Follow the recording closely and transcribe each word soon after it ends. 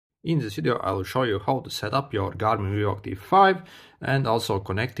In this video I will show you how to set up your Garmin Vivoactive 5 and also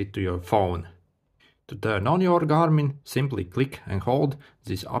connect it to your phone. To turn on your Garmin, simply click and hold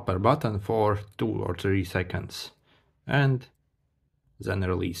this upper button for 2 or 3 seconds and then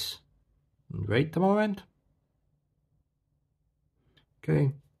release. Wait a moment.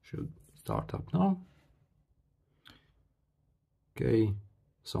 Okay, should start up now. Okay,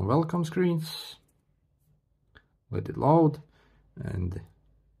 some welcome screens. Let it load and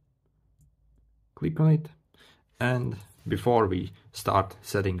click on it. And before we start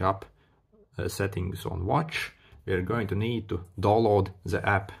setting up settings on watch, we are going to need to download the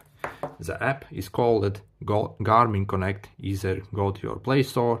app. The app is called Garmin Connect. Either go to your Play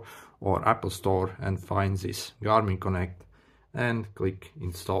Store or Apple Store and find this Garmin Connect and click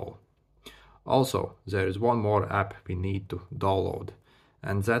install. Also, there is one more app we need to download,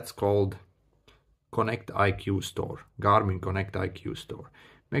 and that's called Connect IQ Store, Garmin Connect IQ Store.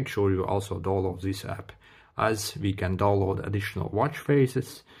 Make sure you also download this app, as we can download additional watch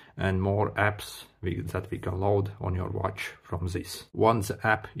faces and more apps that we can load on your watch from this. Once the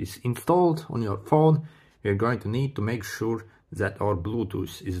app is installed on your phone, you're going to need to make sure that our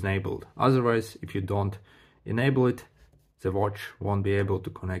Bluetooth is enabled. Otherwise, if you don't enable it, the watch won't be able to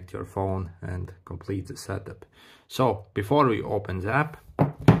connect your phone and complete the setup. So before we open the app,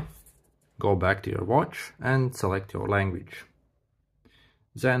 go back to your watch and select your language.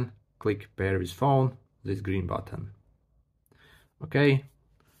 Then click pair with phone, this green button. Okay,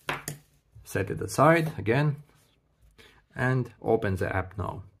 set it aside again and open the app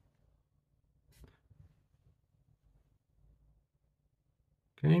now.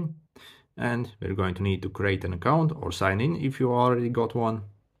 Okay, and we're going to need to create an account or sign in if you already got one.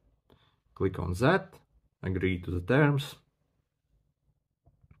 Click on that, agree to the terms,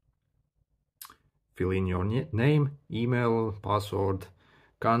 fill in your name, email, password,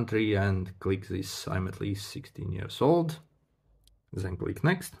 country, and click this I'm at least 16 years old. Then click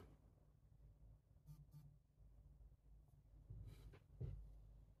next.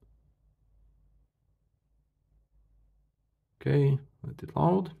 Okay, let it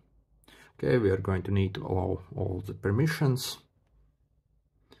load. Okay, we are going to need to allow all the permissions.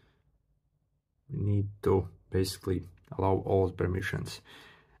 We need to basically allow all the permissions.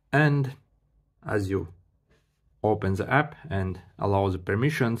 And as you open the app and allow the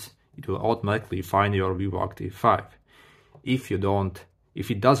permissions, it will automatically find your Vivoactive 5. If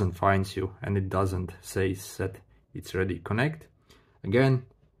it doesn't find you and it doesn't say that it's ready to connect, again,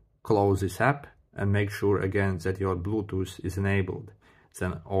 close this app and make sure again that your Bluetooth is enabled.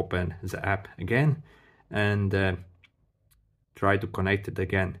 Then open the app again and try to connect it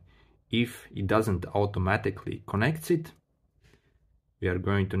again. If it doesn't automatically connect it, we are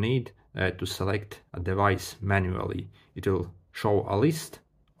going to need to select a device manually. It will show a list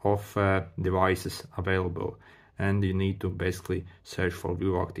of devices available, and you need to basically search for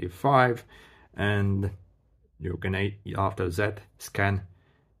Vivoactive 5, and you can after that scan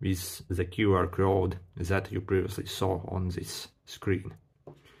with the QR code that you previously saw on this screen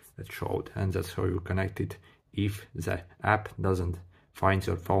that showed, and that's how you connect it if the app doesn't find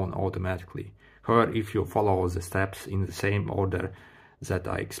your phone automatically. However, if you follow the steps in the same order that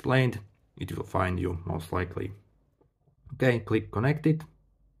I explained, it will find you most likely. Okay, click connected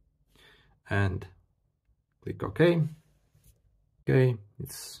and click OK. Okay,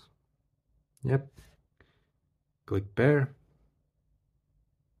 click pair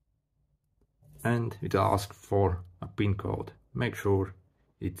and it will ask for a PIN code. Make sure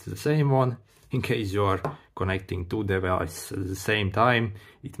it's the same one in case you are connecting two devices at the same time.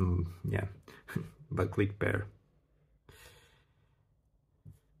 But click pair.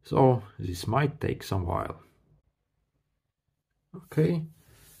 So this might take some while. Okay,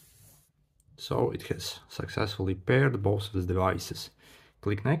 so it has successfully paired both of the devices.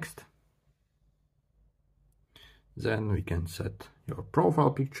 Click next. Then we can set your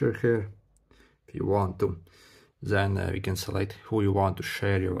profile picture here if you want to. Then we can select who you want to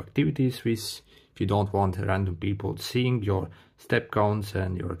share your activities with. If you don't want random people seeing your step counts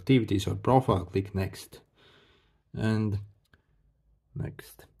and your activities or profile, click next. And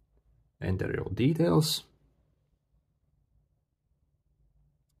next, enter your details.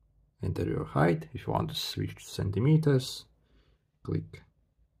 Enter your height. If you want to switch to centimeters, click,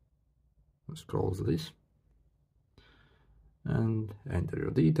 scroll this, and enter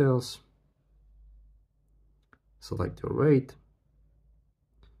your details. Select your weight.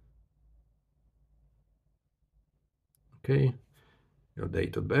 Okay, your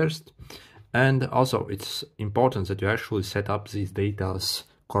date of birth. And also it's important that you actually set up these details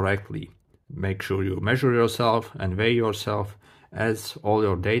correctly. Make sure you measure yourself and weigh yourself as all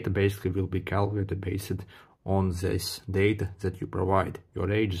your data basically will be calculated based on this data that you provide.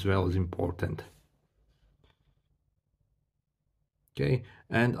 Your age as well is important. Okay,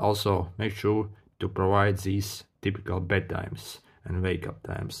 and also make sure to provide these typical bedtimes and wake up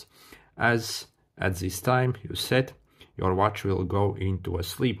times, as at this time you set, your watch will go into a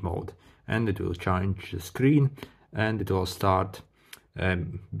sleep mode and it will change the screen and it will start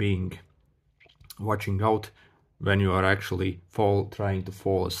being watching out when you are actually trying to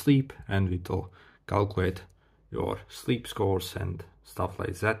fall asleep, and it will calculate your sleep scores and stuff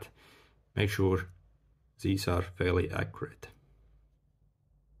like that. Make sure these are fairly accurate.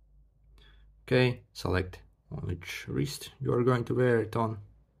 Okay, select on which wrist you are going to wear it on.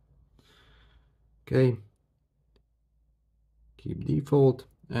 Okay, keep default,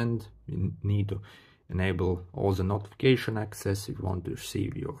 and you need to enable all the notification access if you want to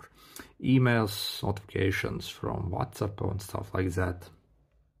receive your emails, notifications from WhatsApp and stuff like that.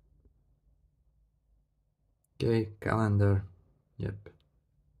 Okay, calendar, yep.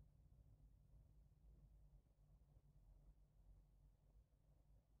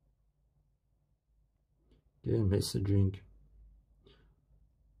 Okay, messaging,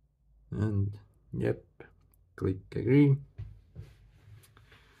 and yep, click agree.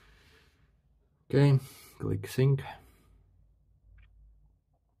 Okay, click sync.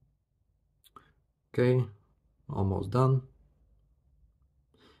 Okay, almost done.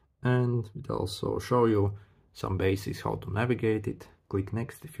 And it also show you some basics how to navigate it. Click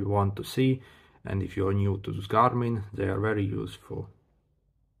next if you want to see, and if you're new to Garmin, they are very useful.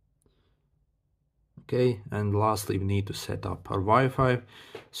 Okay, and lastly we need to set up our Wi-Fi.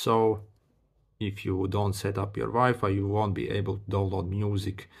 So if you don't set up your Wi-Fi, you won't be able to download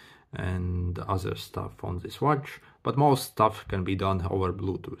music and other stuff on this watch, but most stuff can be done over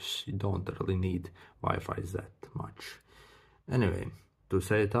Bluetooth. You don't really need Wi-Fi that much. Anyway, to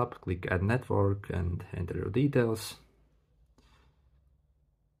set it up, click add network and enter your details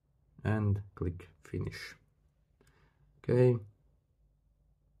and click finish. Okay,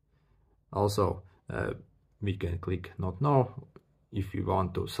 also we can click not now if you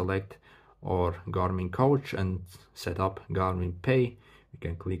want to select our Garmin coach and set up Garmin Pay. We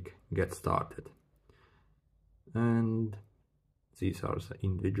can click get started, and these are the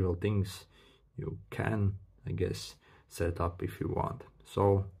individual things you can, I guess, set up if you want.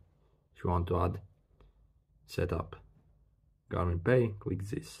 So if you want to add set up Garmin Pay, click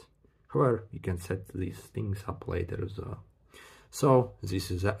this. However, you can set these things up later as well. So this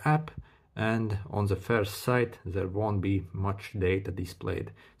is the app, and on the first site there won't be much data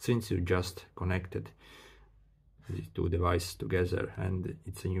displayed since you just connected these two devices together and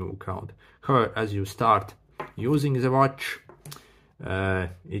it's a new account. However, as you start using the watch,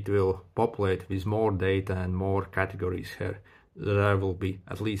 it will populate with more data and more categories here. There will be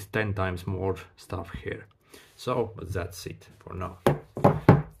at least 10 times more stuff here. So that's it for now.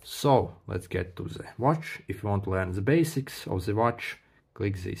 So let's get to the watch. If you want to learn the basics of the watch,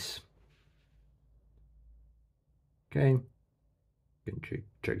 click this. Okay, you can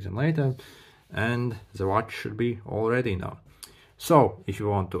check them later, and the watch should be all ready now. So if you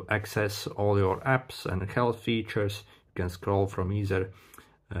want to access all your apps and health features, you can scroll from either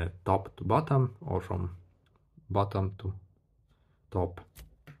top to bottom or from bottom to top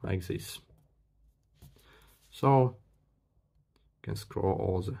like this. So you can scroll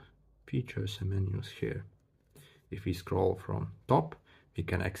all the features and menus here. If we scroll from top, we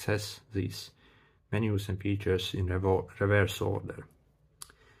can access these menus and features in reverse order.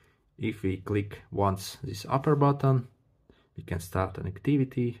 If we click once this upper button, we can start an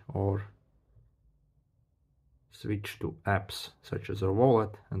activity or switch to apps such as our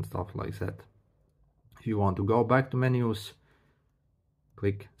wallet and stuff like that. If you want to go back to menus,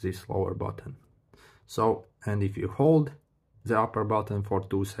 click this lower button. So, and if you hold the upper button for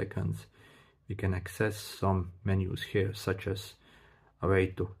 2 seconds, you can access some menus here, such as a way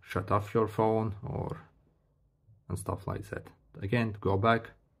to shut off your phone and stuff like that. Again, to go back,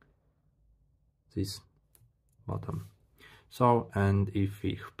 this button. So, and if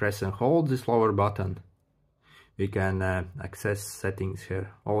we press and hold this lower button, we can access settings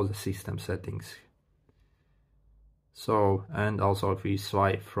here, all the system settings. So, and also if we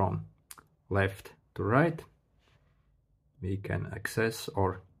swipe from left to right, we can access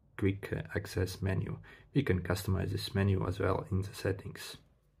or quick access menu. We can customize this menu as well in the settings.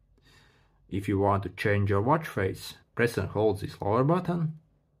 If you want to change your watch face, press and hold this lower button,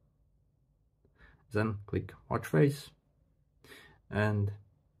 then click watch face, and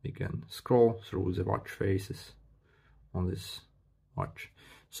we can scroll through the watch faces on this watch.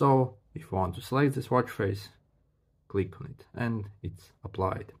 So if you want to select this watch face, click on it and it's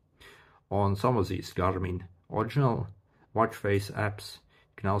applied. On some of these Garmin original watch face apps,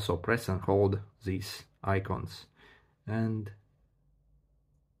 you can also press and hold these icons, and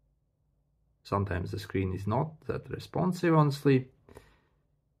sometimes the screen is not that responsive, honestly.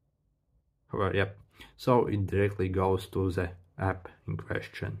 However, yep, so it directly goes to the app in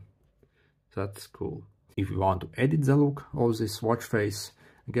question. That's cool. If you want to edit the look of this watch face,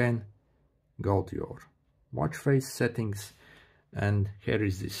 again, go to your watch face settings, and here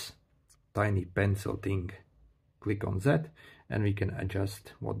is this tiny pencil thing. Click on that and we can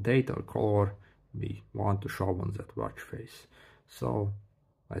adjust what date or color we want to show on that watch face. So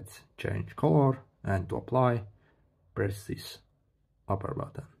let's change color, and to apply, press this upper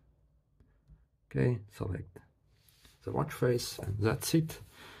button. Okay, select the watch face, and that's it.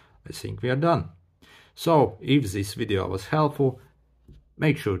 I think we are done. So if this video was helpful,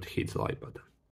 make sure to hit the like button.